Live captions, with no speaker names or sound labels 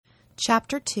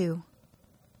Chapter 2.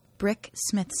 Brick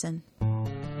Smithson.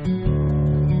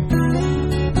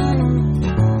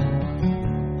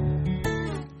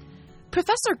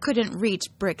 Professor couldn't reach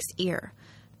Brick's ear,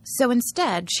 so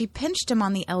instead she pinched him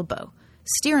on the elbow,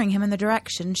 steering him in the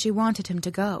direction she wanted him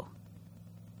to go.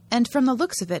 And from the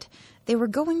looks of it, they were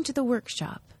going to the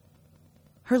workshop.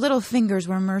 Her little fingers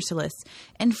were merciless,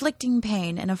 inflicting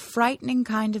pain and a frightening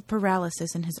kind of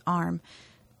paralysis in his arm,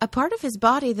 a part of his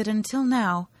body that until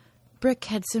now Brick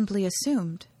had simply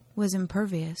assumed was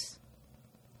impervious.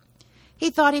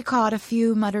 He thought he caught a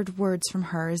few muttered words from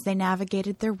her as they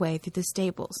navigated their way through the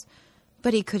stables,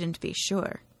 but he couldn't be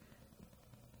sure.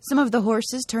 Some of the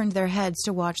horses turned their heads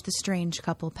to watch the strange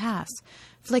couple pass,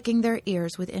 flicking their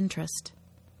ears with interest.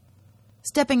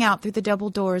 Stepping out through the double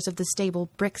doors of the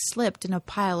stable, Brick slipped in a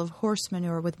pile of horse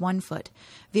manure with one foot,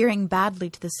 veering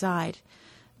badly to the side,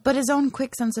 but his own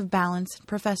quick sense of balance and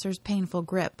Professor's painful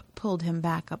grip pulled him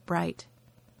back upright.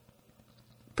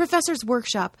 Professor's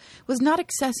workshop was not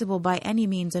accessible by any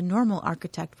means a normal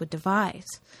architect would devise.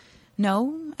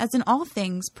 No, as in all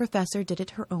things, Professor did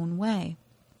it her own way.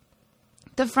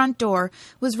 The front door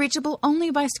was reachable only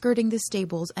by skirting the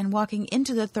stables and walking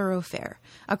into the thoroughfare,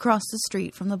 across the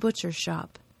street from the butcher's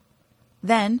shop.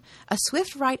 Then, a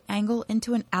swift right angle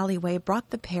into an alleyway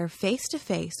brought the pair face to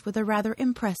face with a rather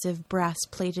impressive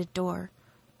brass-plated door.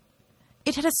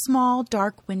 It had a small,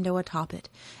 dark window atop it,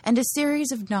 and a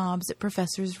series of knobs at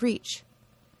Professor's reach.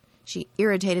 She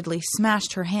irritatedly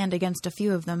smashed her hand against a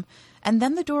few of them, and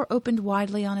then the door opened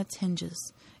widely on its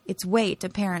hinges, its weight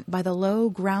apparent by the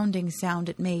low grounding sound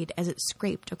it made as it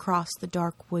scraped across the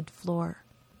dark wood floor.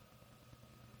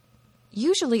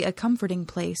 Usually a comforting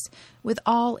place, with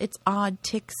all its odd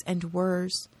ticks and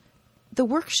whirs, the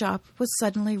workshop was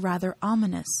suddenly rather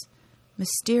ominous,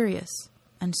 mysterious,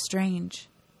 and strange.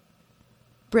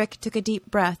 Brick took a deep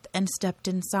breath and stepped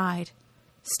inside,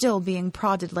 still being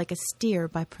prodded like a steer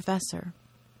by Professor.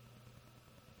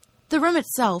 The room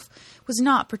itself was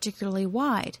not particularly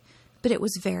wide, but it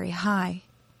was very high.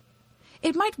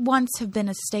 It might once have been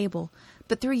a stable,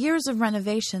 but through years of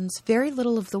renovations, very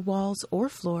little of the walls or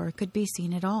floor could be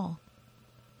seen at all.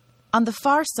 On the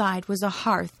far side was a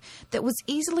hearth that was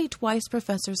easily twice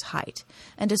Professor's height,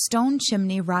 and a stone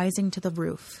chimney rising to the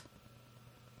roof.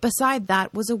 Beside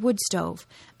that was a wood stove,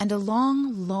 and a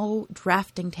long, low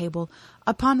drafting table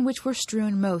upon which were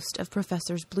strewn most of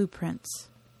Professor's blueprints.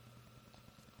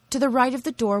 To the right of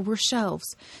the door were shelves,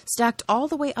 stacked all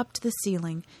the way up to the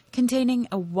ceiling, containing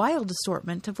a wild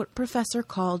assortment of what Professor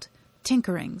called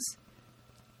tinkerings.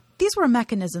 These were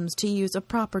mechanisms, to use a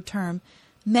proper term,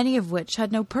 many of which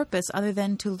had no purpose other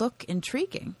than to look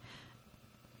intriguing,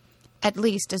 at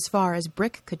least as far as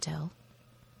Brick could tell.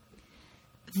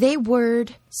 They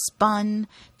whirred, spun,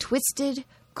 twisted,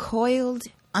 coiled,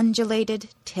 undulated,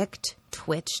 ticked,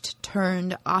 twitched,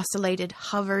 turned, oscillated,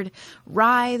 hovered,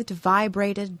 writhed,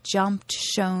 vibrated, jumped,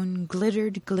 shone,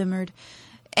 glittered, glimmered,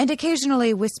 and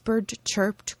occasionally whispered,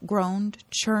 chirped, groaned,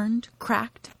 churned,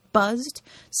 cracked, buzzed,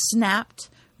 snapped,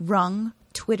 rung,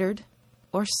 twittered,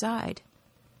 or sighed.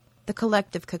 The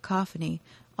collective cacophony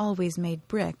always made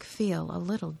Brick feel a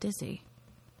little dizzy.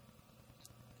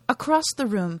 Across the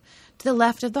room, to the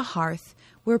left of the hearth,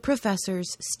 were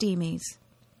Professor's steamies.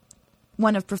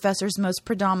 One of Professor's most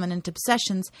predominant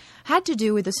obsessions had to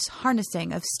do with the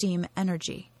harnessing of steam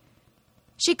energy.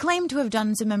 She claimed to have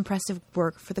done some impressive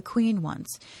work for the Queen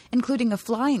once, including a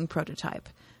flying prototype,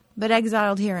 but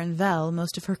exiled here in Vell,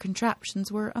 most of her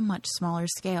contraptions were a much smaller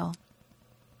scale.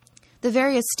 The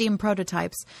various steam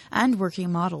prototypes and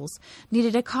working models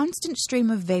needed a constant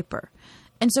stream of vapor,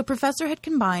 and so Professor had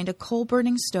combined a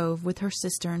coal-burning stove with her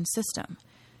cistern system.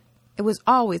 It was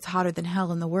always hotter than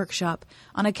hell in the workshop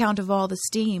on account of all the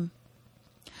steam.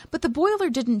 But the boiler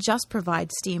didn't just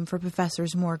provide steam for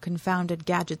Professor's more confounded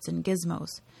gadgets and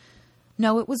gizmos.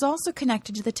 No, it was also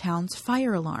connected to the town's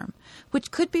fire alarm,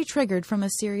 which could be triggered from a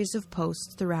series of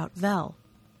posts throughout Vell.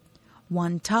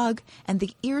 One tug, and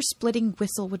the ear-splitting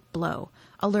whistle would blow,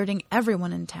 alerting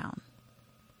everyone in town.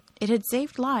 It had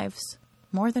saved lives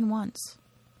more than once.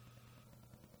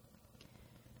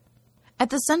 At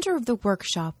the center of the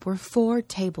workshop were 4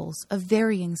 tables of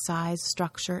varying size,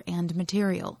 structure, and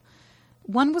material.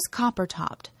 One was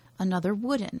copper-topped, another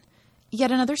wooden,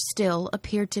 yet another still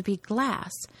appeared to be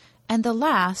glass, and the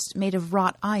last, made of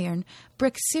wrought iron,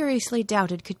 Brick seriously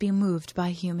doubted could be moved by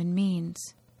human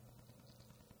means.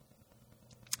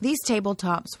 These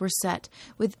tabletops were set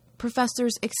with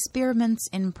Professor's experiments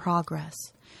in progress.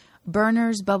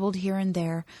 Burners bubbled here and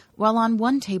there, while on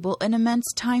one table an immense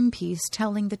timepiece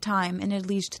telling the time in at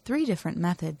least 3 different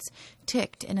methods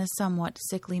ticked in a somewhat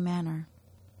sickly manner.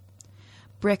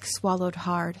 Brick swallowed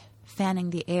hard, fanning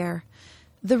the air.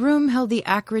 The room held the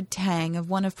acrid tang of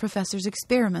one of Professor's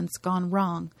experiments gone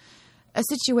wrong, a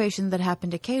situation that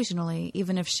happened occasionally,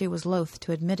 even if she was loath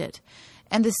to admit it,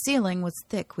 and the ceiling was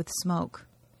thick with smoke.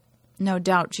 No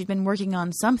doubt she'd been working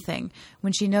on something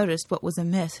when she noticed what was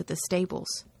amiss at the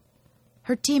stables.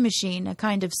 Her tea machine, a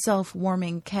kind of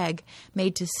self-warming keg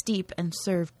made to steep and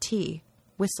serve tea,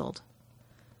 whistled.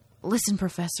 "Listen,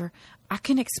 Professor, I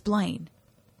can explain."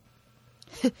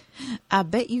 "I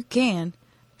bet you can,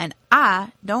 and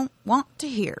I don't want to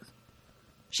hear."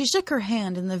 She shook her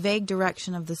hand in the vague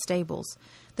direction of the stables,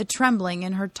 the trembling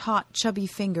in her taut, chubby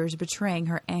fingers betraying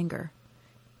her anger.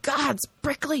 "Gods,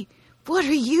 Brickley, what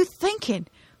are you thinking?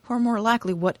 Or more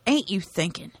likely, what ain't you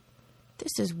thinking?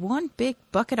 This is one big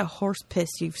bucket of horse piss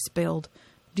you've spilled.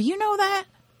 Do you know that?"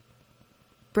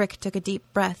 Brick took a deep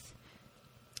breath.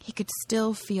 He could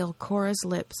still feel Cora's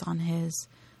lips on his,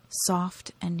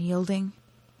 soft and yielding.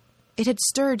 It had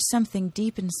stirred something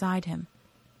deep inside him,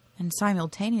 and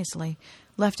simultaneously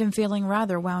left him feeling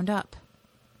rather wound up.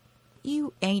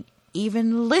 "You ain't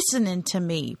even listening to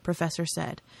me," Professor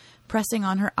said, pressing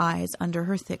on her eyes under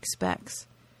her thick specs.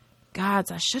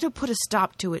 "Gods, I should have put a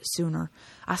stop to it sooner.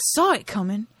 I saw it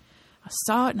coming. I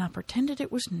saw it and I pretended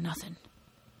it was nothing.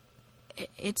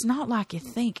 It's not like you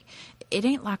think. It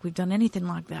ain't like we've done anything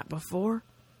like that before."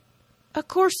 "Of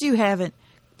course you haven't,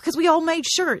 because we all made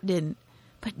sure it didn't.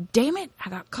 But damn it, I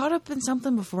got caught up in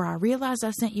something before I realized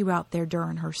I sent you out there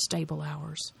during her stable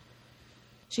hours."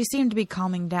 She seemed to be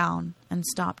calming down and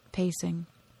stopped pacing.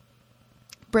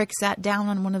 Brick sat down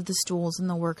on one of the stools in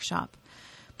the workshop.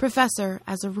 Professor,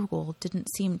 as a rule,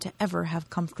 didn't seem to ever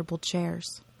have comfortable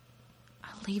chairs.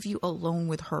 "I'll leave you alone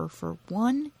with her for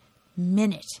 1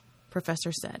 minute,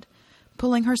 Professor said,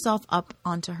 pulling herself up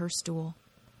onto her stool.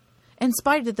 In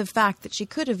spite of the fact that she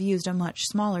could have used a much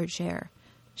smaller chair,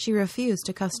 she refused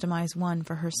to customize one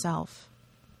for herself.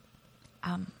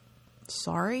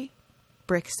 Sorry?"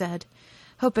 Brick said,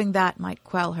 hoping that might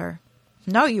quell her.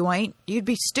 "No, you ain't. You'd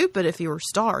be stupid if you were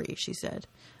sorry," she said,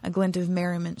 a glint of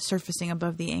merriment surfacing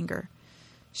above the anger.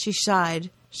 She sighed,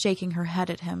 shaking her head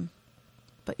at him.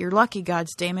 "But you're lucky,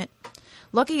 gods damn it.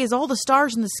 Lucky as all the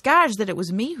stars in the skies that it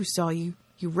was me who saw you.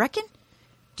 You reckon?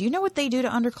 Do you know what they do to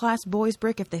underclass boys,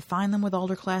 Brick, if they find them with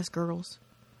older-class girls?"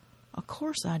 "Of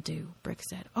course I do," Brick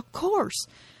said. "Of course.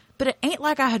 But it ain't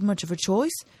like I had much of a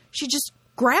choice. She just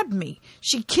grabbed me.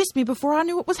 She kissed me before I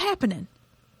knew what was happening."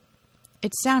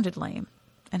 It sounded lame,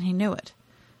 and he knew it.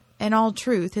 In all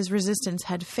truth, his resistance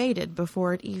had faded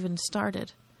before it even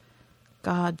started.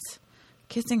 Gods,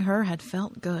 kissing her had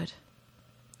felt good.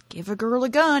 "Give a girl a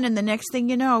gun, and the next thing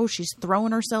you know, she's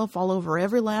throwing herself all over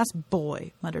every last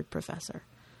boy," muttered Professor.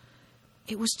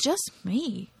 "It was just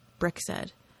me," Brick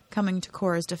said, coming to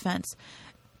Cora's defense.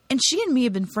 "And she and me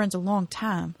have been friends a long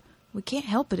time. We can't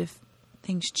help it if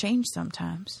things change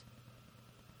sometimes."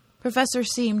 Professor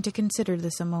seemed to consider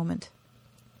this a moment.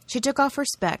 She took off her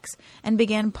specs and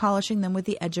began polishing them with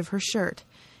the edge of her shirt,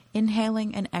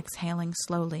 inhaling and exhaling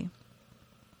slowly.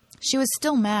 She was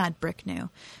still mad, Brick knew,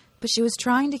 but she was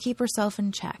trying to keep herself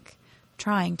in check,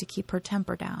 trying to keep her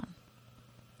temper down.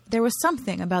 There was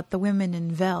something about the women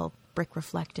in Vel, Brick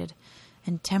reflected,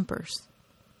 and tempers.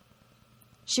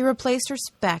 She replaced her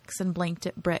specs and blinked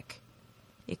at Brick.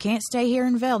 "You can't stay here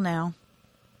in Vel now."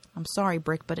 "I'm sorry,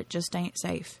 Brick, but it just ain't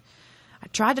safe. I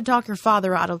tried to talk your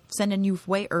father out of sending you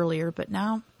way earlier, but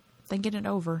now, thinking it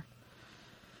over,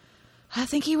 I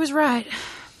think he was right.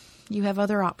 You have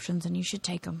other options, and you should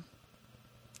take them."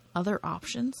 "Other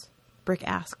options?" Brick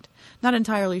asked, not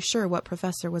entirely sure what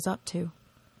Professor was up to.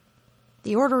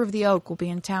 "The Order of the Oak will be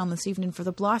in town this evening for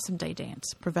the Blossom Day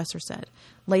dance," Professor said,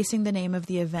 lacing the name of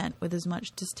the event with as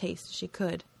much distaste as she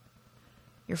could.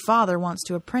 "Your father wants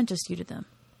to apprentice you to them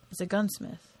as a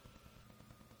gunsmith."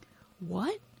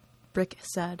 "What?" Brick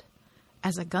said.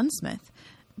 As a gunsmith?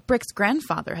 Brick's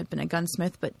grandfather had been a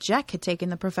gunsmith, but Jack had taken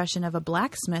the profession of a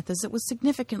blacksmith as it was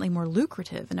significantly more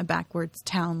lucrative in a backwoods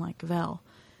town like Vel.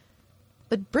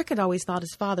 But Brick had always thought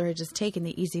his father had just taken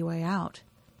the easy way out.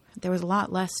 There was a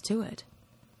lot less to it.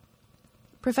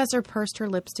 Professor pursed her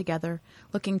lips together,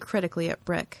 looking critically at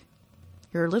Brick.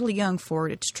 "You're a little young for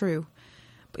it, it's true.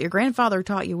 But your grandfather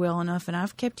taught you well enough, and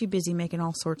I've kept you busy making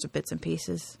all sorts of bits and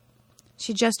pieces."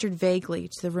 She gestured vaguely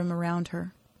to the room around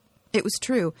her. It was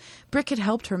true. Brick had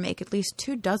helped her make at least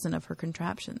 24 of her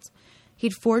contraptions.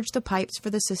 He'd forged the pipes for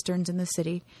the cisterns in the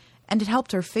city, and had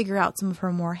helped her figure out some of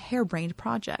her more harebrained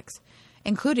projects,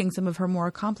 including some of her more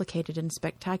complicated and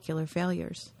spectacular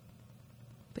failures.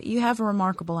 "But you have a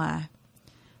remarkable eye.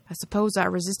 I suppose I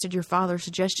resisted your father's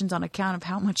suggestions on account of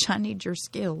how much I need your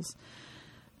skills.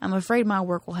 I'm afraid my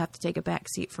work will have to take a back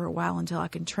seat for a while until I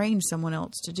can train someone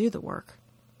else to do the work.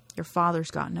 Your father's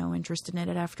got no interest in it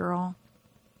after all."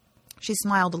 She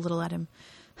smiled a little at him.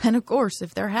 "And of course,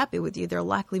 if they're happy with you, they'll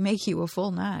likely make you a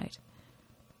full knight."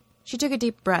 She took a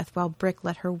deep breath while Brick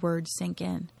let her words sink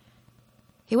in.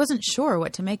 He wasn't sure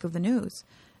what to make of the news,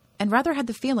 and rather had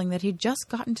the feeling that he'd just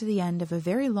gotten to the end of a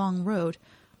very long road,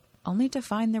 only to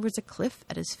find there was a cliff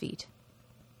at his feet.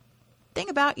 "Thing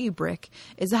about you, Brick,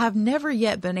 is I've never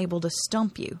yet been able to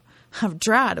stump you. I've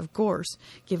tried, of course,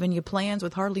 given you plans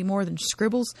with hardly more than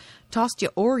scribbles, tossed you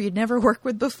ore you'd never worked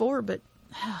with before, but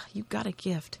you've got a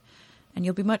gift, and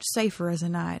you'll be much safer as a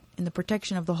knight in the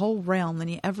protection of the whole realm than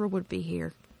you ever would be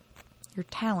here. Your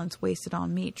talent's wasted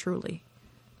on me, truly.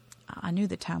 I knew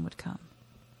the time would come."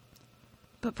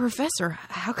 "But, Professor,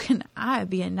 how can I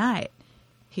be a knight?"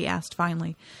 he asked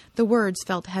finally. The words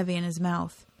felt heavy in his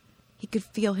mouth. He could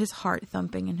feel his heart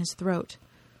thumping in his throat.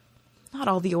 "Not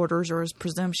all the orders are as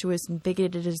presumptuous and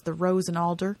bigoted as the rose and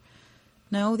alder.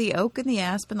 No, the oak and the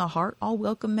asp and the heart all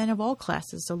welcome men of all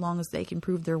classes so long as they can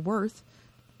prove their worth.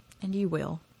 And you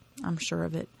will, I'm sure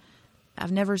of it.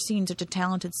 I've never seen such a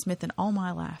talented smith in all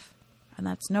my life, and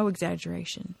that's no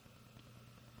exaggeration."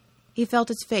 He felt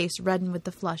his face redden with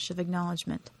the flush of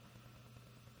acknowledgement.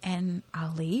 "And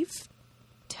I'll leave?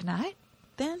 Tonight,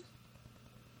 then?"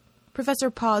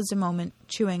 Professor paused a moment,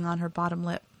 chewing on her bottom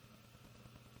lip.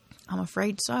 "I'm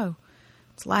afraid so.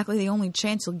 It's likely the only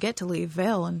chance you'll get to leave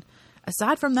Vale, and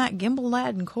aside from that Gimble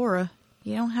lad and Cora,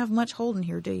 you don't have much holding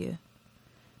here, do you?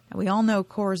 And we all know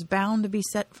Cora's bound to be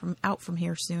out from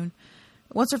here soon.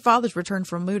 Once her father's returned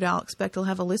from Moot, I'll expect he'll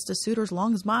have a list of suitors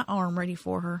long as my arm ready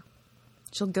for her.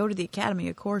 She'll go to the academy,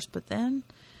 of course, but then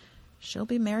she'll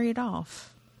be married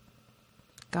off."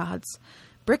 Gods,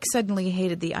 Brick suddenly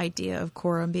hated the idea of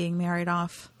Cora being married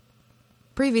off.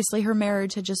 Previously, her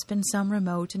marriage had just been some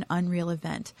remote and unreal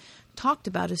event, talked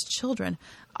about as children,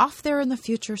 off there in the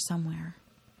future somewhere.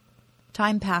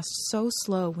 Time passed so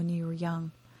slow when you were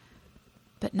young.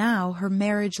 But now her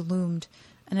marriage loomed,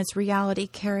 and its reality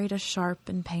carried a sharp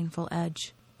and painful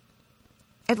edge.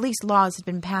 At least laws had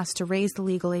been passed to raise the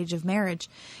legal age of marriage.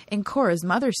 In Cora's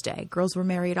mother's day, girls were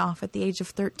married off at the age of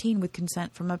 13 with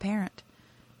consent from a parent.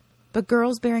 But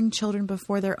girls bearing children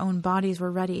before their own bodies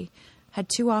were ready had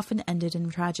too often ended in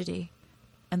tragedy,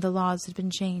 and the laws had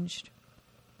been changed.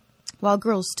 While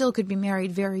girls still could be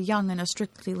married very young in a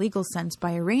strictly legal sense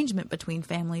by arrangement between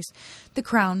families, the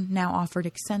Crown now offered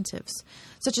incentives,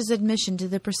 such as admission to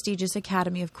the prestigious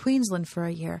Academy of Queensland for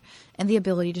a year and the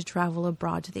ability to travel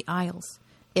abroad to the Isles,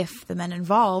 if the men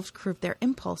involved curbed their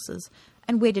impulses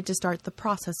and waited to start the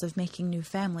process of making new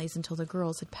families until the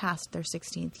girls had passed their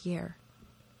 16th year.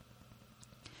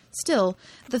 Still,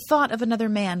 the thought of another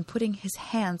man putting his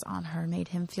hands on her made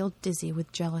him feel dizzy with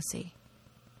jealousy.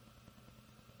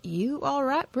 "You all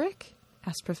right, Brick?"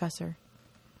 asked Professor.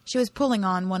 She was pulling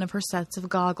on one of her sets of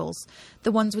goggles,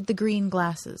 the ones with the green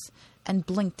glasses, and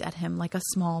blinked at him like a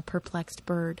small, perplexed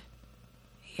bird.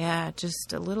 "Yeah,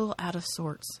 just a little out of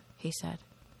sorts," he said.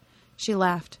 She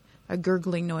laughed, a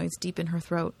gurgling noise deep in her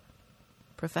throat.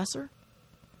 "Professor?"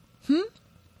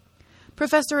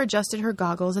 Professor adjusted her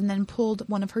goggles and then pulled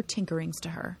one of her tinkerings to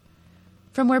her.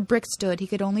 From where Brick stood, he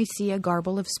could only see a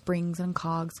garble of springs and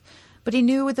cogs, but he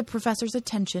knew with the professor's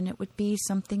attention it would be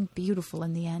something beautiful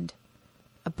in the end.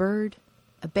 A bird,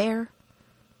 a bear.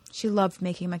 She loved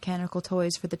making mechanical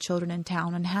toys for the children in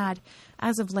town and had,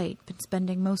 as of late, been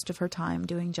spending most of her time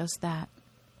doing just that.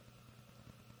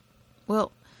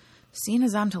 "Well, seeing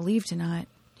as I'm to leave tonight,"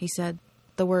 he said,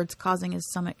 the words causing his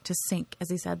stomach to sink as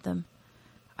he said them.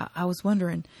 I was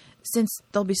wondering, since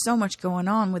there'll be so much going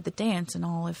on with the dance and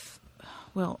all, if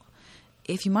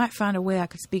you might find a way I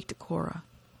could speak to Cora,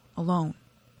 alone,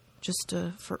 just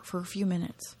for a few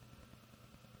minutes."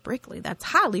 "Brickley, that's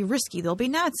highly risky. There'll be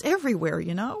gnats everywhere,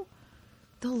 you know."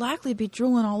 "They'll likely be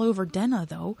drooling all over Denna,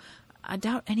 though. I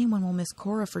doubt anyone will miss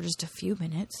Cora for just a few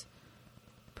minutes."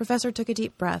 Professor took a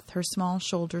deep breath, her small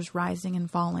shoulders rising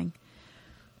and falling.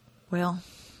 "Well,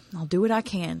 I'll do what I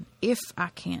can, if I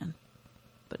can.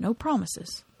 But no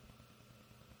promises."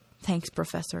 "Thanks,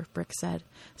 Professor," Brick said,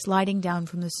 sliding down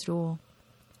from the stool.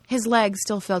 His legs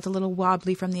still felt a little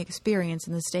wobbly from the experience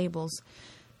in the stables,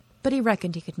 but he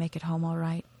reckoned he could make it home all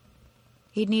right.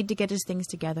 He'd need to get his things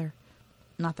together.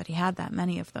 Not that he had that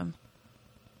many of them.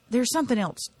 "There's something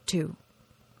else, too,"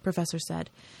 Professor said.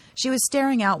 She was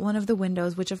staring out one of the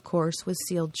windows, which, of course, was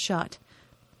sealed shut.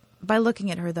 By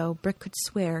looking at her, though, Brick could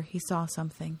swear he saw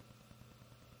something.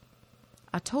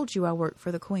 "I told you I worked for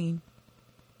the Queen."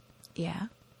 "Yeah,"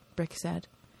 Brick said.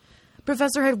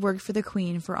 Professor had worked for the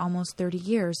Queen for almost 30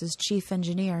 years as chief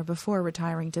engineer before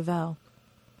retiring to Vale.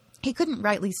 He couldn't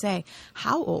rightly say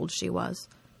how old she was,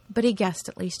 but he guessed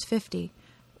at least 50,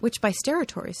 which by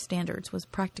Steratory's standards was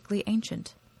practically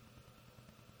ancient.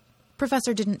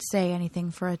 Professor didn't say anything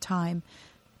for a time,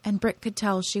 and Brick could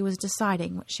tell she was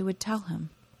deciding what she would tell him.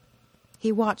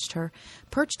 He watched her,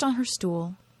 perched on her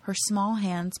stool, her small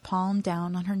hands palmed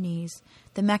down on her knees,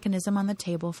 the mechanism on the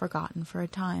table forgotten for a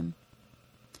time.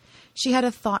 She had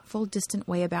a thoughtful, distant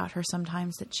way about her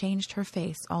sometimes that changed her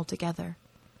face altogether.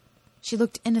 She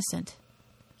looked innocent,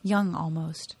 young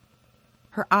almost.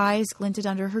 Her eyes glinted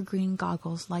under her green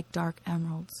goggles like dark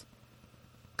emeralds.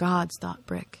 Gods, thought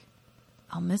Brick,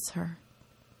 I'll miss her.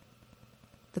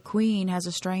 The Queen has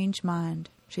a strange mind,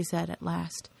 she said at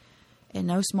last, in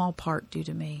no small part due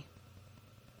to me.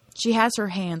 She has her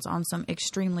hands on some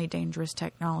extremely dangerous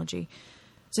technology.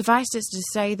 Suffice it to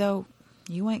say, though,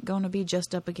 you ain't going to be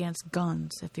just up against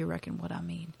guns, if you reckon what I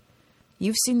mean.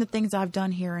 You've seen the things I've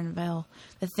done here in Vel,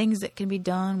 the things that can be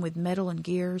done with metal and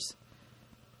gears.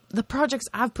 The projects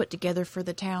I've put together for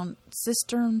the town,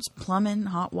 cisterns, plumbing,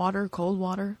 hot water, cold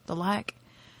water, the like,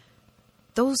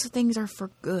 those things are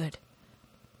for good.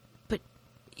 But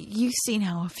you've seen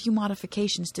how a few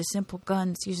modifications to simple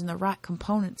guns using the right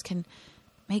components can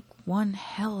make one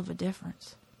hell of a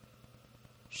difference.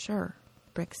 Sure,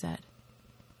 Brick said.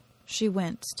 She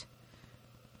winced.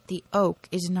 The oak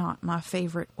is not my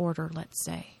favorite order, let's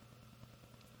say.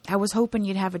 I was hoping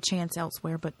you'd have a chance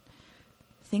elsewhere, but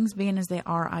things being as they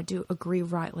are, I do agree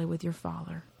rightly with your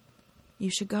father. You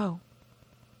should go.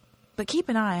 But keep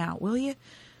an eye out, will you?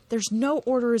 There's no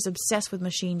order as obsessed with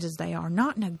machines as they are,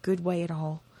 not in a good way at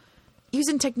all.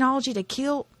 Using technology to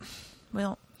kill,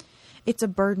 well, it's a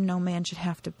burden no man should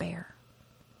have to bear.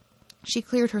 She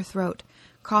cleared her throat,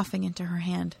 coughing into her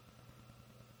hand.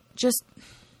 Just,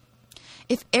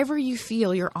 if ever you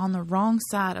feel you're on the wrong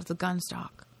side of the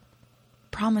gunstock,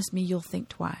 promise me you'll think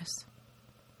twice.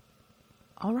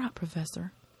 All right,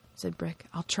 Professor, said Brick.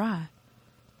 I'll try.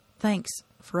 Thanks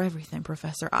for everything,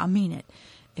 Professor. I mean it.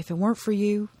 If it weren't for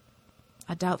you,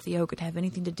 I doubt the oak would have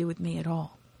anything to do with me at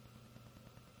all.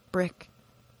 Brick,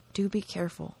 do be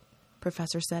careful,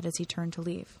 Professor said as he turned to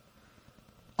leave.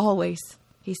 Always,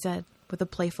 he said, with a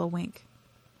playful wink.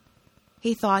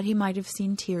 He thought he might have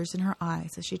seen tears in her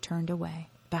eyes as she turned away,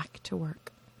 back to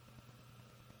work.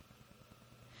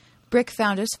 Brick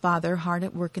found his father hard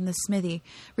at work in the smithy,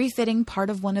 refitting part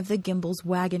of one of the gimbal's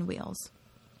wagon wheels.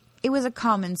 It was a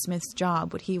common smith's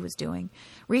job, what he was doing,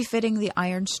 refitting the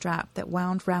iron strap that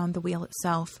wound round the wheel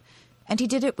itself, and he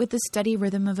did it with the steady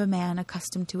rhythm of a man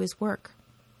accustomed to his work.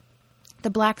 The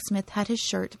blacksmith had his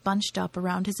shirt bunched up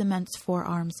around his immense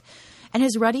forearms, and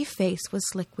his ruddy face was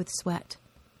slick with sweat.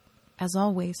 As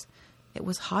always, it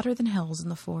was hotter than hells in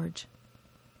the forge.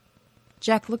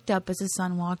 Jack looked up as his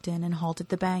son walked in and halted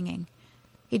the banging.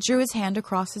 He drew his hand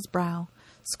across his brow,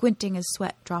 squinting as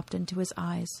sweat dropped into his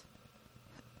eyes.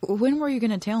 "When were you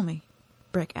going to tell me?"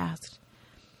 Brick asked.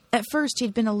 At first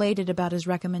he'd been elated about his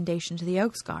recommendation to the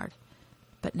Oaks Guard,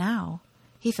 but now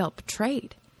he felt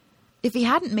betrayed. If he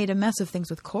hadn't made a mess of things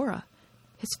with Cora,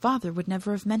 his father would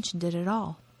never have mentioned it at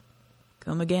all.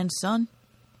 "Come again, son?"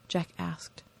 Jack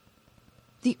asked.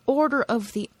 "The Order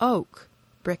of the Oak,"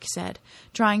 Brick said,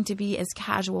 trying to be as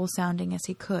casual-sounding as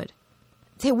he could.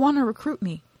 "They want to recruit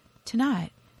me,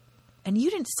 tonight, and you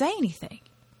didn't say anything."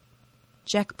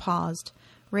 Jack paused,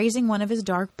 raising one of his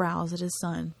dark brows at his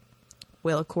son.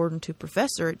 "Well, according to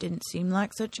Professor, it didn't seem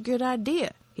like such a good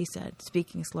idea," he said,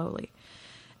 speaking slowly.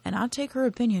 "And I take her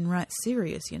opinion right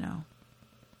serious, you know."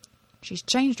 "She's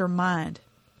changed her mind,"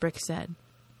 Brick said.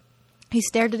 He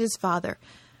stared at his father,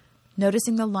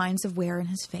 noticing the lines of wear in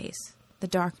his face, the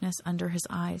darkness under his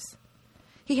eyes.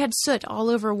 He had soot all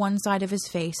over one side of his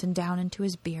face and down into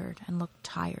his beard, and looked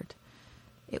tired.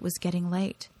 It was getting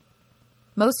late.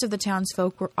 Most of the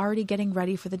townsfolk were already getting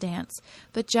ready for the dance,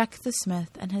 but Jack the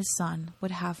smith and his son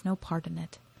would have no part in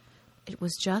it. It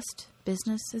was just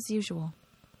business as usual.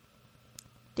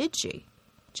 "Did she?"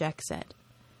 Jack said.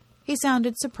 He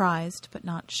sounded surprised, but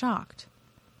not shocked.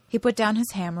 He put down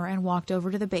his hammer and walked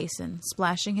over to the basin,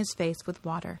 splashing his face with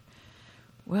water.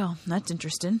 "Well, that's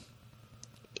interesting."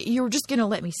 "You were just going to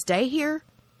let me stay here?"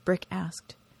 Brick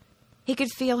asked. He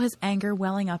could feel his anger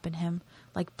welling up in him,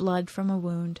 like blood from a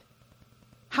wound.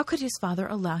 How could his father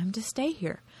allow him to stay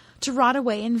here, to rot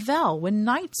away in Vel when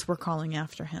knights were calling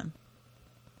after him?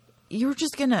 "You were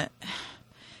just going to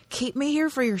keep me here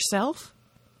for yourself?"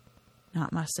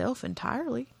 "Not myself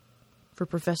entirely. For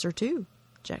Professor, too,"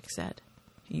 Jack said.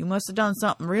 "You must have done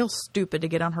something real stupid to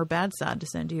get on her bad side to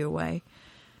send you away.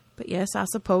 But yes, I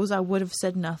suppose I would have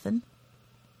said nothing.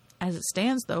 As it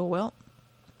stands, though, well,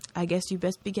 I guess you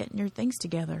best be getting your things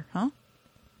together, huh?"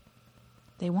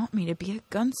 They want me to be a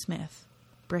gunsmith,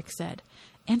 Brick said,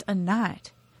 and a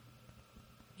knight.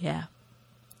 Yeah,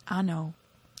 I know,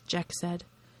 Jack said,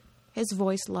 his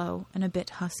voice low and a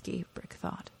bit husky, Brick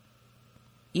thought.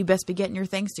 You best be getting your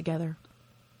things together.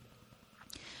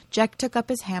 Jack took up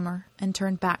his hammer and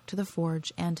turned back to the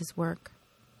forge and his work.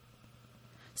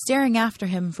 Staring after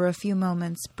him for a few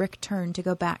moments, Brick turned to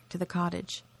go back to the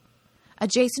cottage.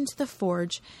 Adjacent to the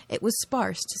forge, it was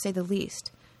sparse, to say the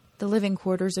least, the living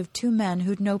quarters of two men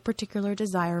who'd no particular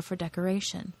desire for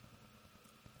decoration.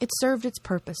 It served its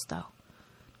purpose, though.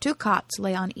 2 cots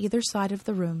lay on either side of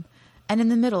the room, and in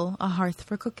the middle a hearth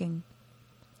for cooking.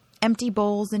 Empty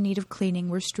bowls in need of cleaning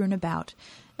were strewn about,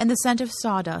 and the scent of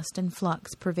sawdust and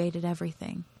flux pervaded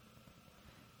everything.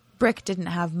 Brick didn't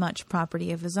have much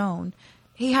property of his own.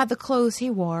 He had the clothes he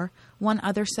wore, 1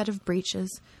 other set of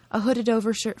breeches, a hooded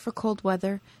overshirt for cold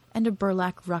weather, and a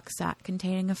burlap rucksack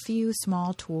containing a few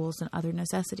small tools and other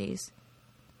necessities.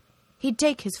 He'd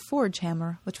take his forge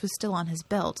hammer, which was still on his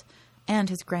belt, and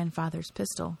his grandfather's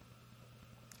pistol.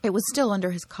 It was still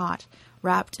under his cot,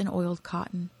 wrapped in oiled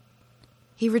cotton.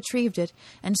 He retrieved it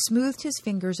and smoothed his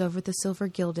fingers over the silver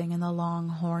gilding and the long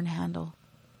horn handle.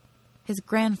 His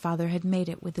grandfather had made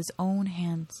it with his own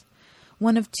hands,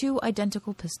 1 of 2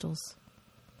 identical pistols.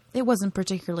 It wasn't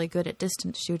particularly good at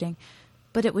distance shooting,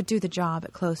 but it would do the job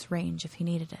at close range if he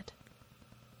needed it.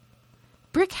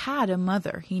 Brick had a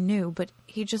mother, he knew, but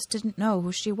he just didn't know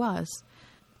who she was.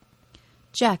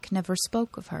 Jack never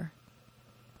spoke of her.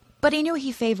 But he knew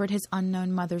he favored his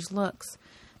unknown mother's looks.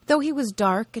 Though he was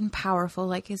dark and powerful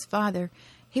like his father,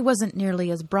 he wasn't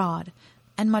nearly as broad,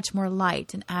 and much more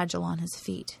light and agile on his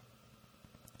feet.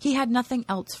 He had nothing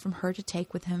else from her to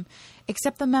take with him,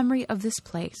 except the memory of this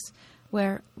place,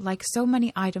 where, like so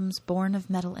many items born of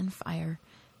metal and fire,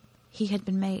 he had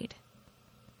been made.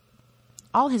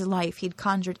 All his life he'd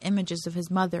conjured images of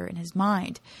his mother in his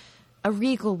mind, a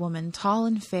regal woman, tall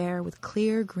and fair, with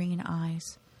clear green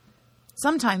eyes.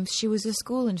 Sometimes she was a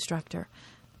school instructor,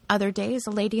 other days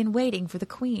a lady-in-waiting for the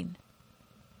Queen.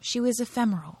 She was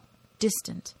ephemeral,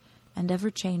 distant, and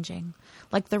ever-changing,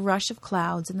 like the rush of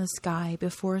clouds in the sky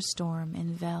before a storm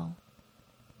in Vell.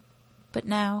 But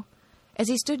now, as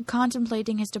he stood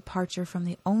contemplating his departure from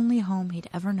the only home he'd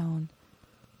ever known,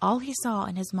 all he saw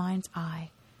in his mind's eye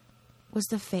was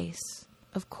the face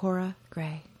of Cora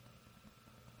Gray.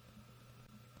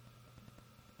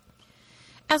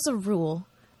 As a rule,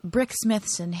 Brick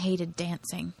Smithson hated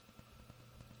dancing.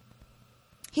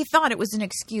 He thought it was an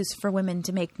excuse for women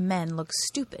to make men look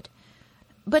stupid.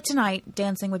 But tonight,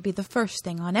 dancing would be the first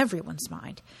thing on everyone's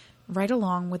mind, right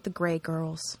along with the Gray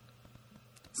girls.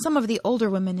 Some of the older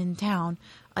women in town,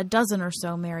 12 or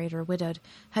so married or widowed,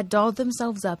 had dolled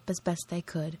themselves up as best they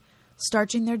could,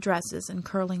 starching their dresses and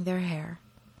curling their hair.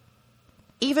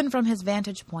 Even from his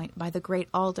vantage point by the great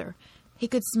altar, he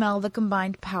could smell the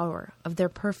combined power of their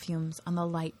perfumes on the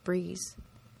light breeze.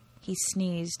 He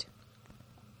sneezed.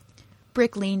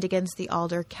 Brick leaned against the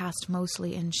altar, cast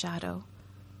mostly in shadow.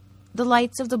 The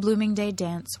lights of the Bloomingday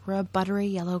dance were a buttery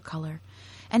yellow color,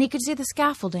 and he could see the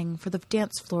scaffolding for the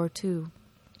dance floor, too.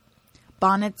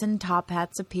 Bonnets and top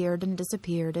hats appeared and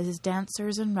disappeared as his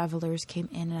dancers and revelers came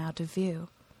in and out of view.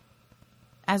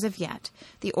 As of yet,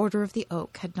 the Order of the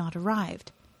Oak had not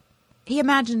arrived. He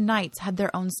imagined knights had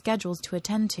their own schedules to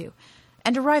attend to,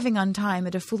 and arriving on time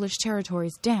at a Foolish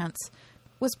Territories dance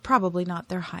was probably not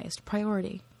their highest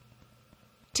priority.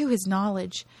 To his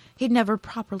knowledge, he'd never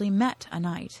properly met a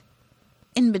knight.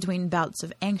 In between bouts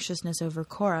of anxiousness over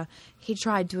Cora, he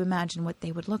tried to imagine what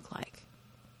they would look like.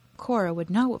 Cora would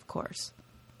know, of course.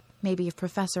 Maybe if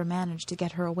Professor managed to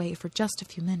get her away for just a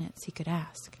few minutes, he could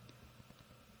ask.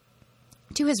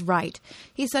 To his right,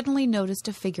 he suddenly noticed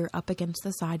a figure up against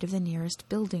the side of the nearest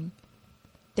building.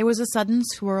 There was a sudden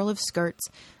swirl of skirts,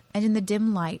 and in the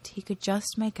dim light he could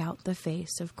just make out the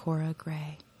face of Cora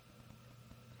Gray.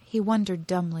 He wondered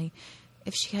dumbly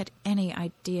if she had any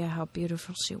idea how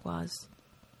beautiful she was.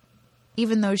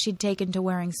 Even though she'd taken to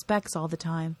wearing specs all the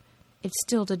time, it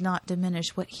still did not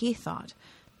diminish what he thought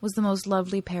was the most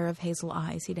lovely pair of hazel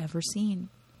eyes he'd ever seen.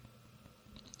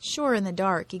 Sure, in the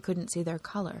dark he couldn't see their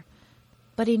color,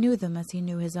 but he knew them as he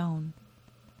knew his own.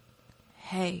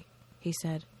 "Hey," he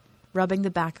said, rubbing the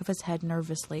back of his head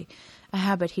nervously, a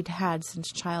habit he'd had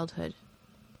since childhood.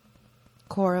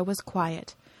 Cora was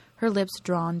quiet, her lips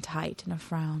drawn tight in a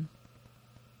frown.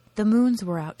 The moons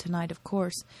were out tonight, of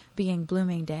course, being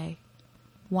Bloomingday.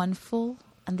 One full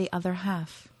and the other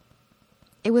half.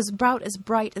 It was about as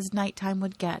bright as nighttime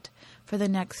would get for the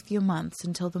next few months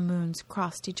until the moons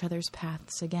crossed each other's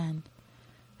paths again.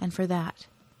 And for that,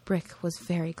 Brick was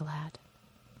very glad.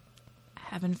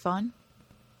 "Having fun?"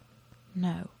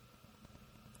 "No."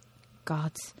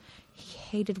 Gods, he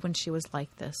hated when she was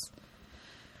like this.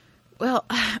 Well,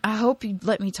 I hope you'd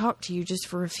let me talk to you just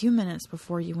for a few minutes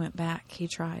before you went back, he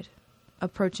tried,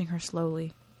 approaching her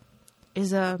slowly.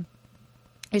 Is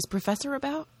Professor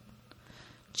about?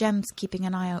 Jem's keeping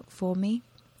an eye out for me,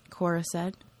 Cora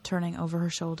said, turning over her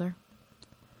shoulder.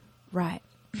 Right.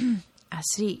 I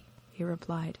see, he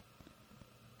replied.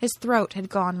 His throat had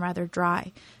gone rather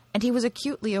dry, and he was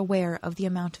acutely aware of the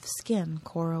amount of skin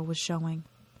Cora was showing.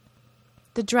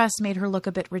 The dress made her look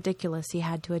a bit ridiculous, he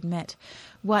had to admit,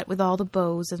 what with all the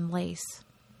bows and lace.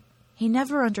 He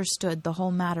never understood the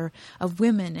whole matter of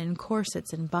women in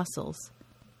corsets and bustles.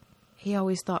 He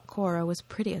always thought Cora was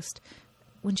prettiest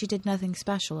when she did nothing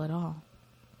special at all.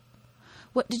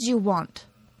 What did you want?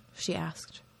 She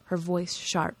asked, her voice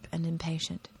sharp and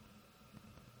impatient.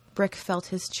 Brick felt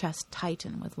his chest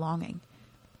tighten with longing.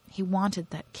 He wanted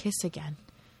that kiss again.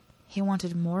 He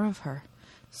wanted more of her,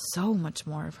 so much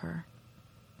more of her.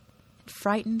 It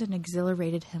frightened and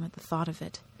exhilarated him at the thought of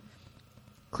it.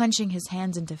 Clenching his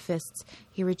hands into fists,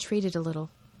 he retreated a little.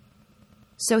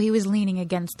 So he was leaning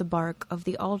against the bark of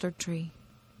the alder tree.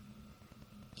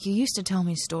 You used to tell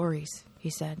me stories, he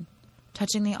said,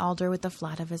 touching the alder with the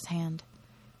flat of his hand.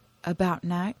 About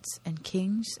knights and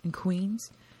kings and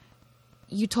queens.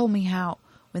 You told me how,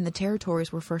 when the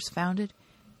territories were first founded,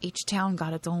 each town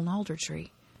got its own alder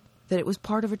tree, that it was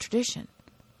part of a tradition,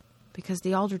 because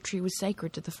the alder tree was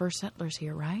sacred to the first settlers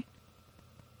here, right?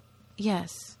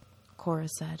 Yes, Cora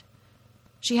said.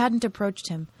 She hadn't approached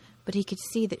him, but he could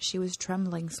see that she was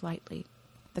trembling slightly,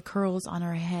 the curls on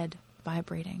her head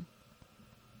vibrating.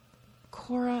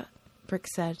 Cora, Brick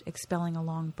said, expelling a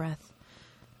long breath,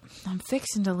 I'm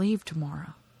fixing to leave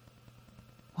tomorrow.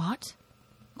 What?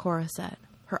 Cora said,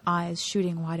 her eyes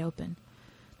shooting wide open.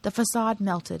 The facade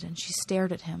melted, and she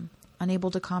stared at him,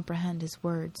 unable to comprehend his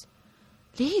words.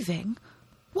 Leaving?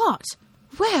 What?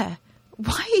 Where?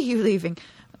 Why are you leaving?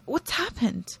 What's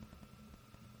happened?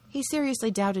 He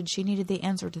seriously doubted she needed the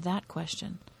answer to that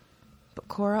question. But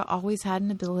Cora always had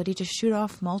an ability to shoot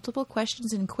off multiple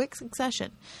questions in quick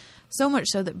succession, so much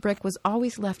so that Brick was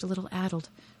always left a little addled,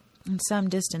 and some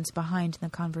distance behind in the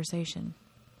conversation.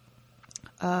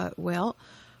 Well,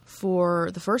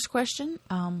 for the first question,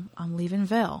 I'm leaving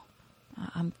Vale.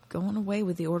 I'm going away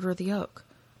with the Order of the Oak.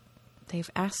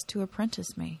 They've asked to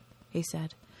apprentice me, he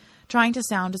said, trying to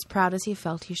sound as proud as he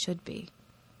felt he should be.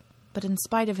 But in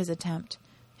spite of his attempt,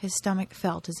 his stomach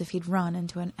felt as if he'd run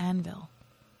into an anvil.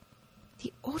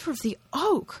 The Order of the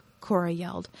Oak, Cora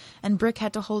yelled, and Brick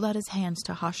had to hold out his hands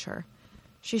to hush her.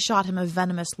 She shot him a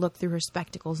venomous look through her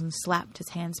spectacles and slapped his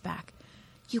hands back.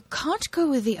 You can't go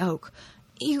with the Oak.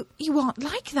 You aren't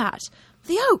like that.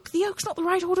 The Oak's not the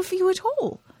right order for you at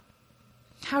all.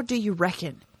 How do you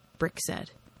reckon? Brick said.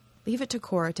 Leave it to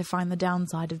Cora to find the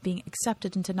downside of being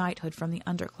accepted into knighthood from the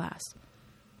underclass.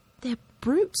 They're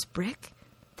brutes, Brick.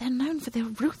 They're known for their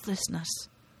ruthlessness.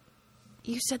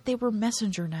 You said they were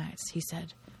messenger knights, he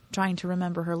said, trying to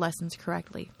remember her lessons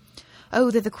correctly. Oh,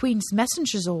 they're the Queen's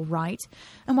messengers, all right.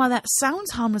 And while that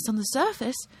sounds harmless on the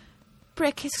surface,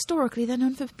 Brick, historically, they're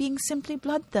known for being simply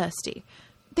bloodthirsty.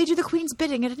 They do the Queen's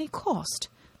bidding at any cost,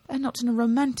 and not in a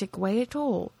romantic way at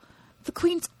all. The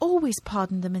Queen's always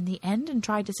pardoned them in the end and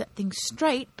tried to set things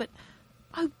straight, but...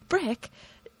 Oh, Brick,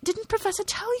 didn't Professor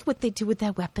tell you what they do with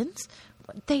their weapons?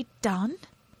 What they'd done?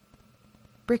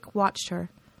 Brick watched her,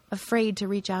 afraid to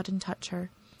reach out and touch her,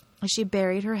 as she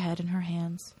buried her head in her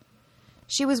hands.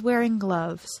 She was wearing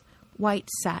gloves, white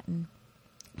satin,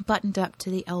 buttoned up to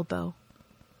the elbow.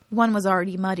 One was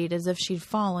already muddied as if she'd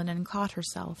fallen and caught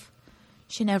herself.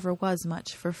 She never was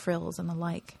much for frills and the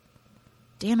like.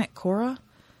 Damn it, Cora.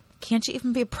 Can't you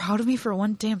even be proud of me for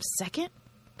one damn second?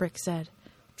 Brick said,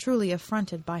 truly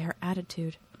affronted by her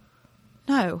attitude.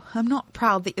 No, I'm not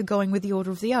proud that you're going with the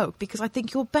Order of the Oak, because I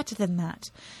think you're better than that.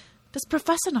 Does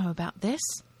Professor know about this?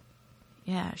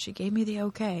 Yeah, she gave me the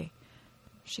okay.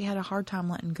 She had a hard time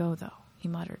letting go, though, he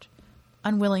muttered,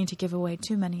 unwilling to give away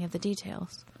too many of the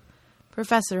details.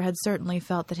 Professor had certainly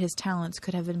felt that his talents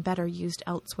could have been better used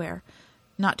elsewhere,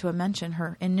 not to mention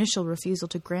her initial refusal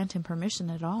to grant him permission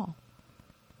at all.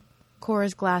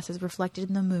 Cora's glasses reflected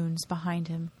in the moons behind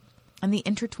him, and the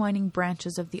intertwining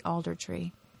branches of the alder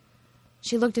tree.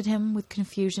 She looked at him with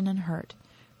confusion and hurt,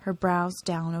 her brows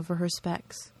down over her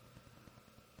specs.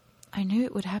 I knew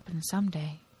it would happen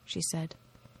someday, she said.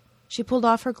 She pulled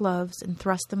off her gloves and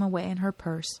thrust them away in her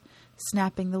purse,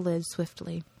 snapping the lid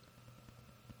swiftly.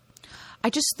 I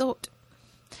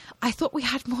thought we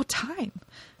had more time.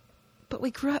 But we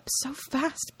grew up so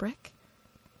fast, Brick.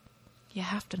 You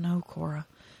have to know, Cora.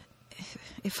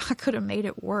 If I could have made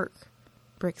it work,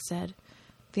 Brick said,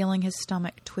 feeling his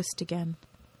stomach twist again.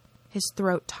 His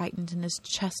throat tightened and his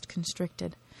chest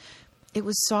constricted. It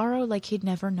was sorrow like he'd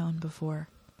never known before.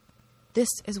 This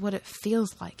is what it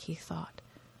feels like, he thought.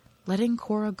 Letting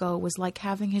Cora go was like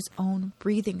having his own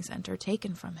breathing center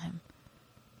taken from him.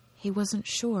 He wasn't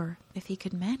sure if he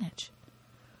could manage.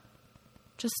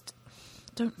 "Just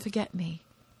don't forget me,"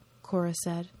 Cora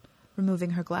said,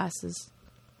 removing her glasses.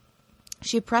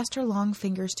 She pressed her long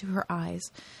fingers to her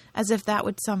eyes, as if that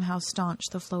would somehow staunch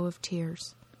the flow of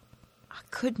tears. "I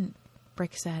couldn't,"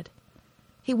 Brick said.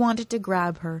 He wanted to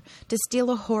grab her, to steal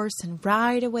a horse and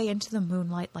ride away into the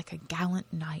moonlight like a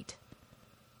gallant knight.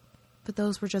 But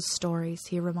those were just stories,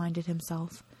 he reminded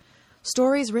himself.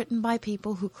 Stories written by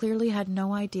people who clearly had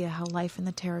no idea how life in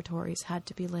the territories had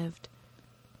to be lived.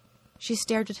 She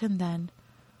stared at him then,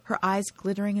 her eyes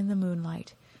glittering in the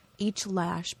moonlight, each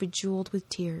lash bejeweled with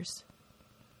tears.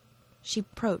 She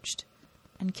approached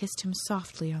and kissed him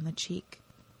softly on the cheek.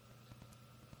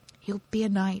 "You'll be a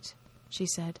knight," she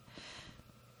said,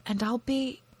 "and I'll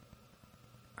be—"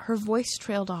 Her voice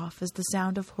trailed off as the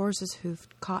sound of horses' hooves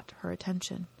caught her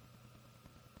attention.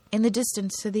 In the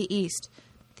distance to the east,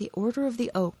 the Order of the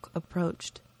Oak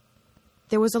approached.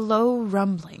 There was a low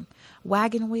rumbling,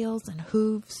 wagon wheels and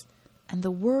hooves, and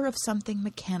the whir of something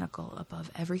mechanical above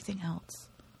everything else.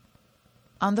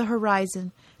 On the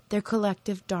horizon, their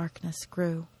collective darkness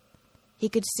grew. He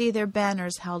could see their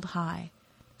banners held high,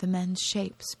 the men's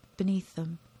shapes beneath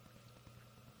them.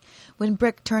 When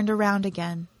Brick turned around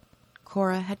again,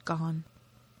 Cora had gone.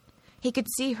 He could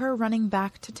see her running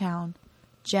back to town,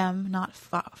 Jem not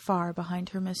far behind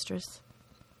her mistress.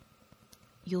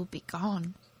 "You'll be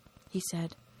gone," he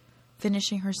said,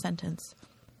 finishing her sentence,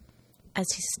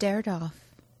 as he stared off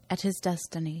at his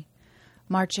destiny,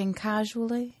 marching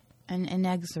casually and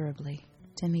inexorably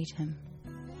to meet him.